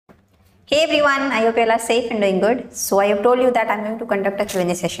Hey everyone, I hope you all are safe and doing good. So I have told you that I'm going to conduct a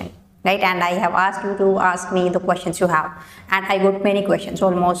Q&A session, right? And I have asked you to ask me the questions you have. And I got many questions,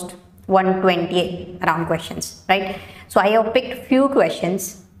 almost 120 around questions, right? So I have picked few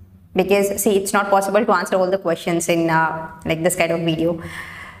questions because see, it's not possible to answer all the questions in like this kind of video.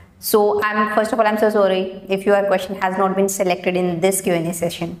 So first of all, I'm so sorry if your question has not been selected in this Q&A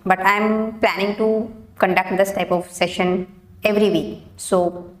session, but I'm planning to conduct this type of session every week.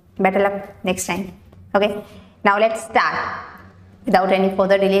 So better luck next time. Okay, now let's start. Without any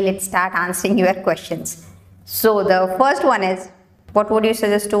further delay, let's start answering your questions. So the first one is, what would you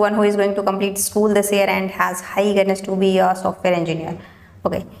suggest to one who is going to complete school this year and has high eagerness to be a software engineer?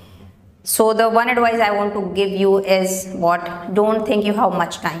 Okay, so the one advice I want to give you is what, don't think you have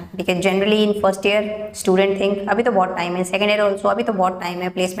much time, because generally in first year student think अभी तो बहुत time है, second year also अभी तो बहुत time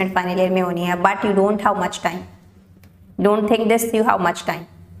है, placement final year में होनी है, but you don't have much time. Don't think this you have much time.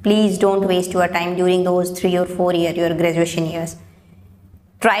 Please don't waste your time during those 3 or 4 years, your graduation years.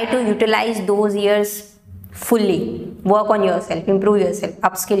 Try to utilize those years fully. Work on yourself, improve yourself,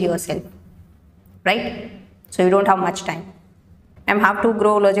 upskill yourself, right? So you don't have much time. I have to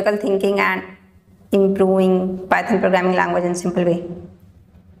grow logical thinking and improving Python programming language in simple way.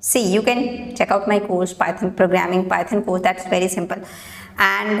 See, you can check out my course, Python programming, Python course, that's very simple.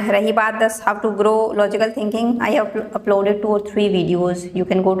 And rahi baat this how to grow logical thinking, I have uploaded 2 or 3 videos. You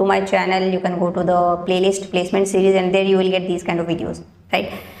can go to my channel, you can go to the playlist placement series, and there you will get these kind of videos,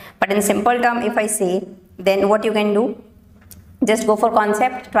 right? But in simple term, if I say, then what you can do, just go for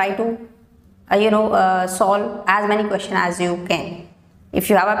concept, try to solve as many questions as you can. If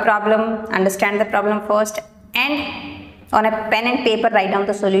you have a problem, understand the problem first, and on a pen and paper write down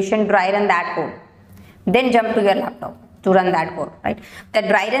the solution, dry run that code, then jump to your laptop to run that code, right? The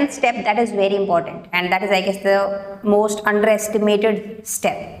dry run step, that is very important, and that is, I guess, the most underestimated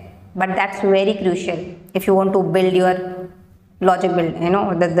step, but that's very crucial if you want to build your logic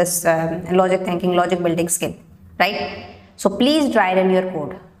logic thinking, logic building skill, right? So please dry run your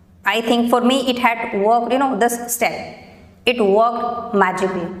code. I think for me it had worked, this step, it worked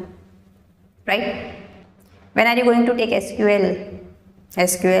magically, right? When are you going to take SQL?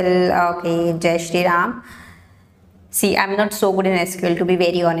 Okay, Jai Shri Ram. See, I'm not so good in SQL, to be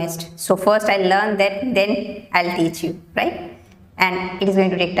very honest. So first I'll learn that, then I'll teach you, right? And it is going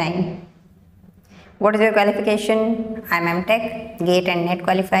to take time. What is your qualification? I'm M.Tech, GATE and NET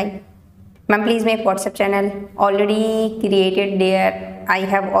qualified. Ma'am, please make WhatsApp channel. Already created there. I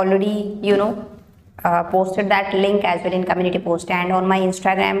have already, posted that link as well in community post, and on my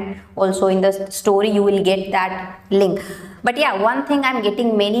Instagram also in the story you will get that link. But yeah, one thing,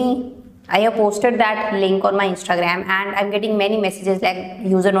 I have posted that link on my Instagram and I'm getting many messages like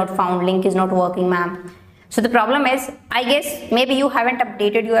user not found, link is not working, ma'am. So the problem is, I guess maybe you haven't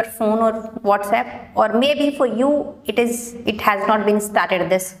updated your phone or WhatsApp, or maybe for you it has not been started,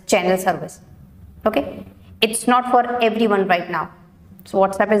 this channel service. Okay, it's not for everyone right now. So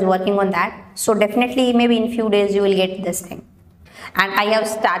WhatsApp is working on that. So definitely maybe in few days you will get this thing. And I have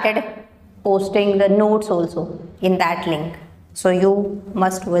started posting the notes also in that link. So you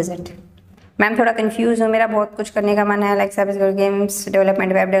must visit. Ma'am थोड़ा confuse हूँ, मेरा बहुत कुछ करने का मन है, like service games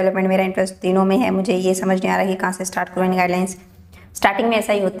development, web development, मेरा इंटरेस्ट तीनों में है, मुझे ये समझ नहीं आ रहा कि कहाँ से स्टार्ट करूँ। गाइडलाइंस स्टार्टिंग में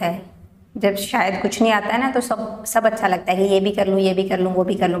ऐसा ही होता है, जब शायद कुछ नहीं आता है ना तो सब अच्छा लगता है कि ये भी कर लूँ, ये भी कर लूँ, वो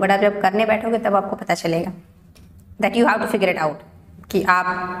भी कर लूँ, बट आप जब करने बैठोगे तब आपको पता चलेगा that you have to figure it out कि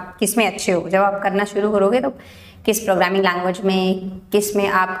आप किस में अच्छे हो। जब आप करना शुरू करोगे तो किस प्रोग्रामिंग लैंग्वेज में, किस में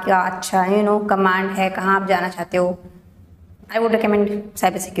आपका अच्छा कमांड है, कहाँ आप जाना चाहते हो। I would recommend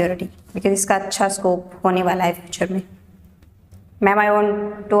cyber security because इसका अच्छा स्कोप होने वाला है फ्यूचर में। Ma'am, I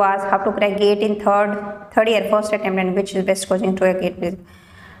want to ask how to crack GATE in third year first attempt and which is best coaching to a GATE.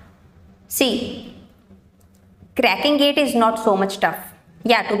 See, cracking GATE is not so much tough.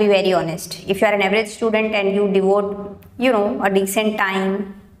 Yeah, to be very honest, if you are an average student and you devote a decent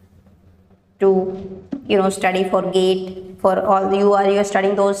time to study for GATE, for all you're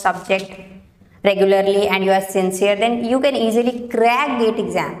studying those subjects regularly and you are sincere, then you can easily crack GATE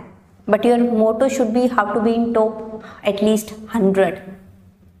exam. But your motto should be how to be in top at least 100.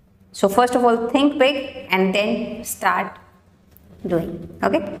 So first of all, think big and then start doing.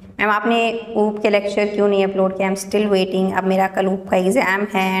 Okay? Ma'am, आपने ऊप के lecture क्यों नहीं upload किया? I'm still waiting. अब मेरा कल ऊप का एग्जाम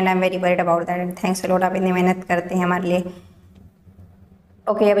है and I'm very worried about that. And thanks a lot, आप इतनी मेहनत करते हैं हमारे लिए.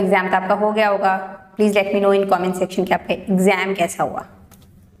 Okay, अब एग्जाम तो आपका हो गया होगा. Please let me know in comment section कि आपका एग्जाम कैसा हुआ.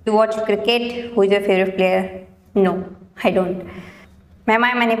 You watch cricket? Who is your favorite player? No, I don't. Ma'am, I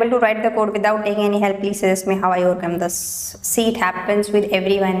am unable to write the code without taking any help. Please suggest me how I overcome this. See, it happens with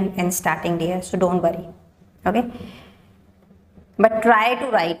everyone in starting there, so don't worry. Okay? But try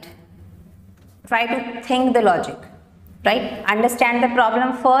to write. try to think the logic, right? Understand the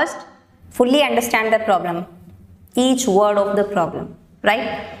problem first, fully understand the problem, each word of the problem,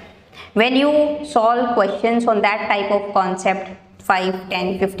 right? When you solve questions on that type of concept, 5,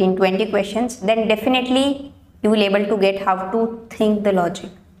 10, 15, 20 questions, then definitely you will able to get how to think the logic,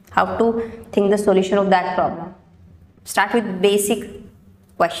 how to think the solution of that problem. Start with basic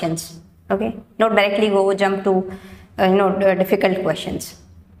questions, okay? Not directly jump to difficult questions.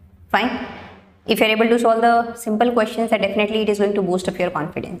 Fine. If you're able to solve the simple questions, then definitely it is going to boost up your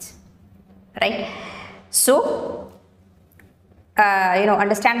confidence, right? So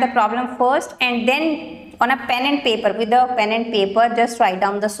understand the problem first, and then on a pen and paper, with the pen and paper, just write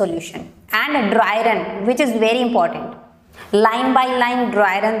down the solution and dry run, which is very important. Line by line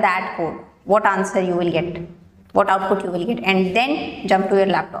dry run that code, what answer you will get, what output you will get, and then jump to your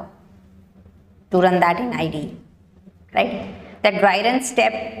laptop to run that in IDE, right? That dry run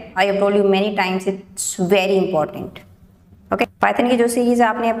step, I have told you many times, it's very important. Okay, Python की जो series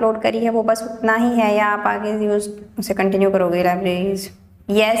आपने upload करी है वो बस उतना ही है, या आप आगे यूज उसे कंटिन्यू करोगे libraries?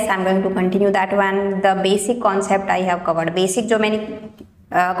 Yes, I am going to continue that one. The basic concept I have covered. Basic जो मैंने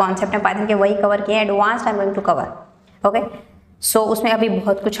कॉन्सेप्ट है पाइथन के वही कवर किए. Advanced I am going to cover. Okay, सो उसमें अभी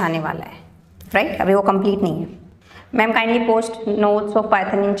बहुत कुछ आने वाला है, राइट? अभी वो कंप्लीट नहीं है. Ma'am kindly post notes of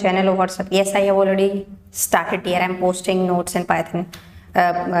Python in channel और WhatsApp. Yes, I have already started here. I'm posting notes in Python,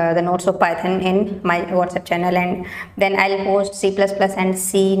 the notes of Python in my WhatsApp channel, and then I'll post C++ and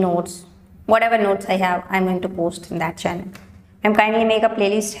C notes, whatever notes I have, I'm going to post in that channel. I'm kindly make a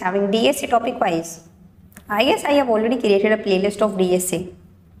playlist having DSA topic wise. I guess I have already created a playlist of DSA.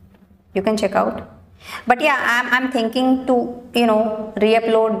 You can check out. But yeah, I'm thinking to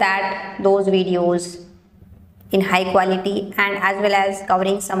re-upload those videos in high quality, and as well as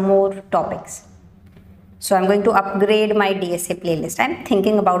covering some more topics. So I'm going to upgrade my DSA playlist. I'm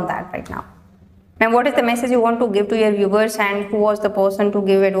thinking about that right now. Ma'am, what is the message you want to give to your viewers, and who was the person to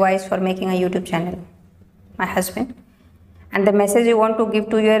give advice for making a YouTube channel? My husband. And the message you want to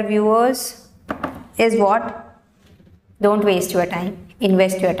give to your viewers is what? Don't waste your time.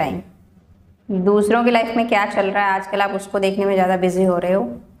 Invest your time. दूसरों की life में क्या चल रहा है आजकल, आप उसको देखने में ज़्यादा बिजी हो रहे हो.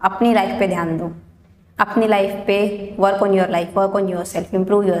 अपनी लाइफ पे ध्यान दो. अपनी लाइफ पे work on your life, work on your self,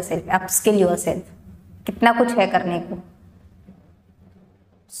 improve your self, upskill your self. कितना कुछ है करने को.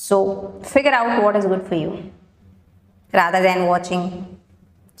 So figure out what is good for you rather than watching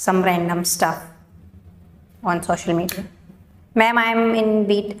some random stuff on social media. Ma'am, I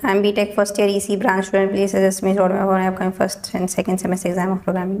am BTech first year EC branch student. Please suggest me road map for upcoming first and second semester exam of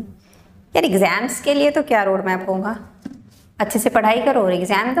programming. यार, exams के लिए तो क्या road map होगा? अच्छे से पढ़ाई करो और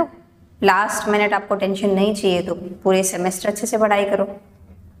एग्जाम दो. लास्ट मिनट आपको टेंशन नहीं चाहिए तो पूरे सेमेस्टर अच्छे से पढ़ाई करो,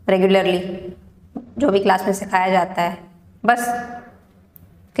 रेगुलरली जो भी क्लास में सिखाया जाता है. बस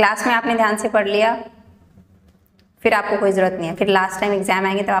क्लास में आपने ध्यान से पढ़ लिया, फिर आपको कोई ज़रूरत नहीं है. फिर लास्ट टाइम एग्जाम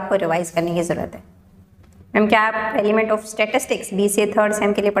आएंगे तो आपको रिवाइज करने की ज़रूरत है. मैम, क्या आप element of statistics BCA third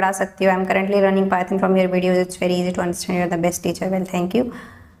same के लिए पढ़ा सकती हो? I am currently running Python from your videos. It's very easy to understand. You are the best teacher. Well, thank you.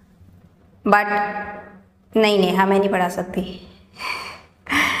 But नहीं, मैं नहीं पढ़ा सकती.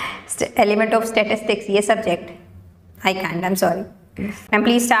 एलिमेंट ऑफ स्टैटिस्टिक्स ये subject I can't. I am sorry. And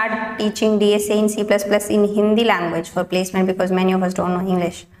please start teaching DSA in C++ in Hindi language for placement, because many of us don't know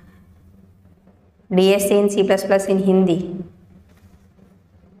English. DSA in C++ in Hindi.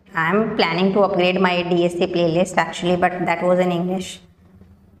 I am planning to upgrade my DSA playlist actually, but that was in English.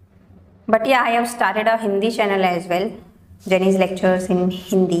 But yeah, I have started a Hindi channel as well, Jenny's lectures in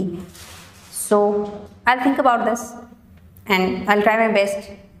Hindi. So I'll think about this, and I'll try my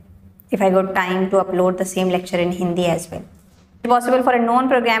best if I got time to upload the same lecture in Hindi as well. Is it possible for a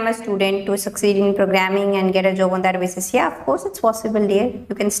non-programmer student to succeed in programming and get a job on that basis? Yeah, of course it's possible, dear.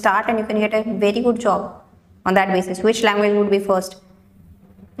 You can start and you can get a very good job on that basis. Which language would be first?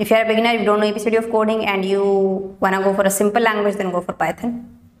 If you are a beginner, you don't know ABCD of coding, and you want to go for a simple language, then go for Python.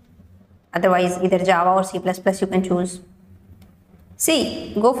 Otherwise, either Java or C++ you can choose. See,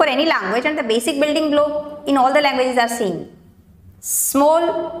 go for any language, and the basic building block in all the languages are same.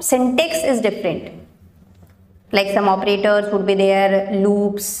 Small syntax is different. Like some operators would be there,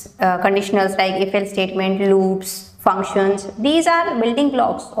 loops, conditionals like if-else statement, loops, functions. These are building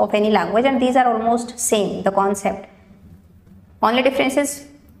blocks of any language, and these are almost same, the concept. Only difference is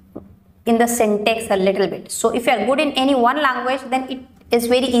in the syntax a little bit. So if you are good in any one language, then it is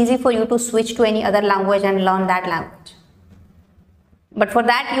very easy for you to switch to any other language and learn that language. But for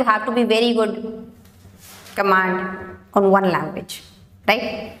that, you have to be very good command on one language,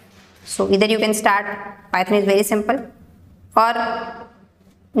 right? So either you can start, Python is very simple, or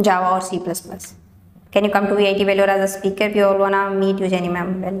Java or C++. Can you come to VIT Vellore as a speaker? We all wanna meet you, Jenny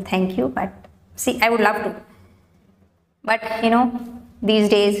ma'am. Well, thank you, but See, I would love to, but these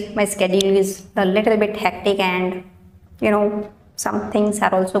days my schedule is a little bit hectic, and some things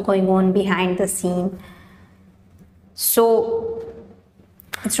are also going on behind the scene, so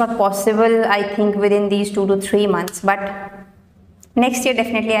it's not possible, I think, within these 2 to 3 months, but next year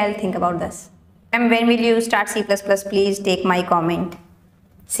definitely I'll think about this. And when will you start C++? Please take my comment.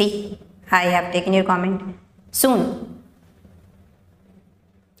 See, I have taken your comment. Soon.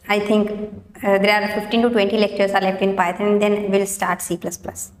 I think there are 15 to 20 lectures are left in Python, and then we'll start C++.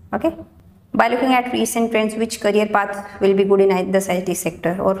 Okay. By looking at recent trends, which career path will be good in this IT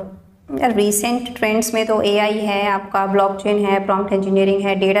sector? और recent trends में तो AI है, आपका blockchain है, prompt engineering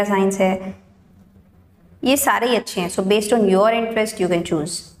है, data science है, ये सारे ही अच्छे हैं. So based on your interest, you can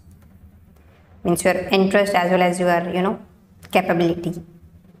choose. Means your interest as well as your capability.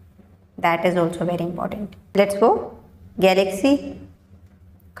 That is also very important. Let's go. Galaxy.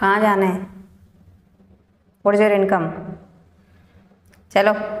 कहाँ जाना है? What is your income?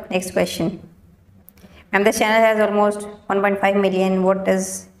 चलो, next question. Ma'am, this channel has almost 1.5 million. What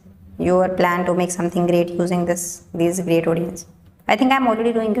is your plan to make something great using these great audience? I think I'm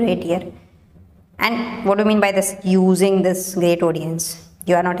already doing great here. And what do you mean by this, using this great audience?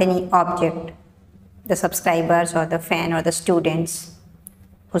 You are not any object. The subscribers or the fan or the students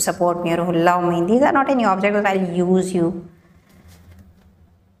who support me or who love me, these are not any object that I'll use you.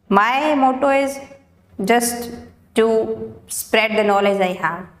 My motto is just to spread the knowledge I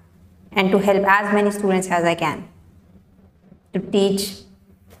have and to help as many students as I can, to teach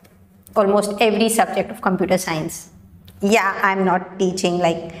almost every subject of computer science. Yeah, I'm not teaching,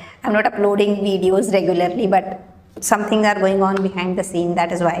 I'm not uploading videos regularly, but some things are going on behind the scene,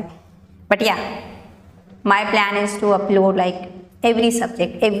 that is why. But yeah, my plan is to upload every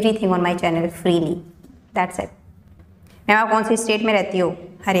subject, everything on my channel freely. That's it. Ma'am, आप कौन सी state में रहती हो?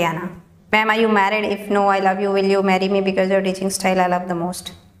 Haryana. Ma'am, are you married? If no, I love you. Will you marry me because your teaching style I love the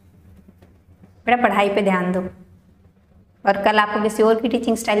most? बेटा पढ़ाई पे ध्यान दो, और कल आपको किसी और की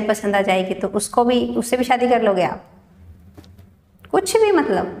टीचिंग स्टाइल पसंद आ जाएगी तो उससे भी शादी कर लोगे आप, कुछ भी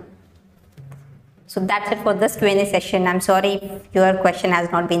मतलब. So that's it for this Q&A session. I'm sorry if your question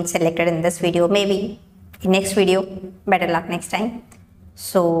has not been selected in this video. Maybe in next video. Better luck next time.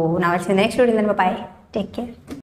 So now I'll see you in the next video, and then bye bye. Take care.